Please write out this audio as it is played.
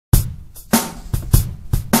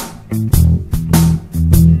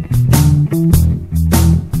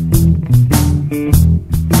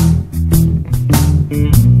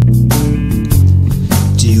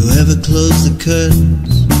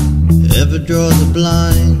draw the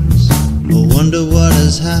blinds or wonder what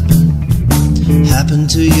has happened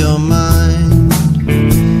to your mind.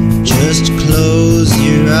 Just close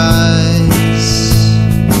your eyes.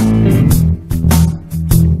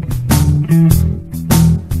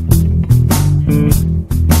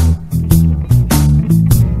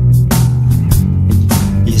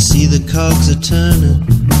 You see the cogs are turning,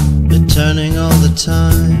 they're turning all the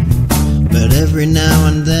time, but every now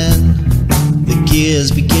and then the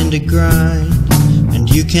gears begin to grind, and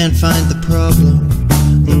you can't find the problem.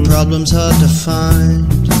 The problem's hard to find.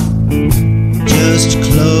 Just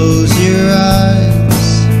close your eyes.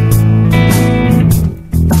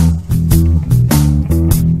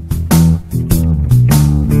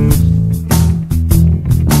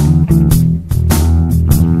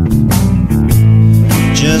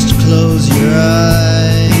 Just close your eyes.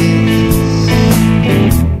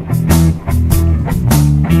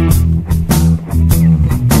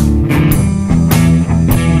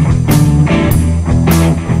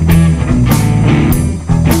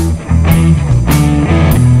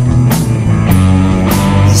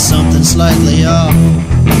 Slightly off,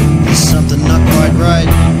 there's something not quite right.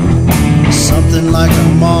 Something like a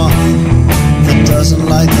moth that doesn't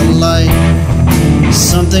like the light.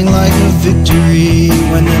 Something like a victory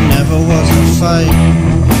when there never was a fight.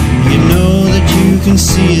 You know that you can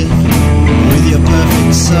see it with your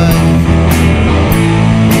perfect sight.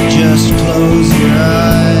 Just close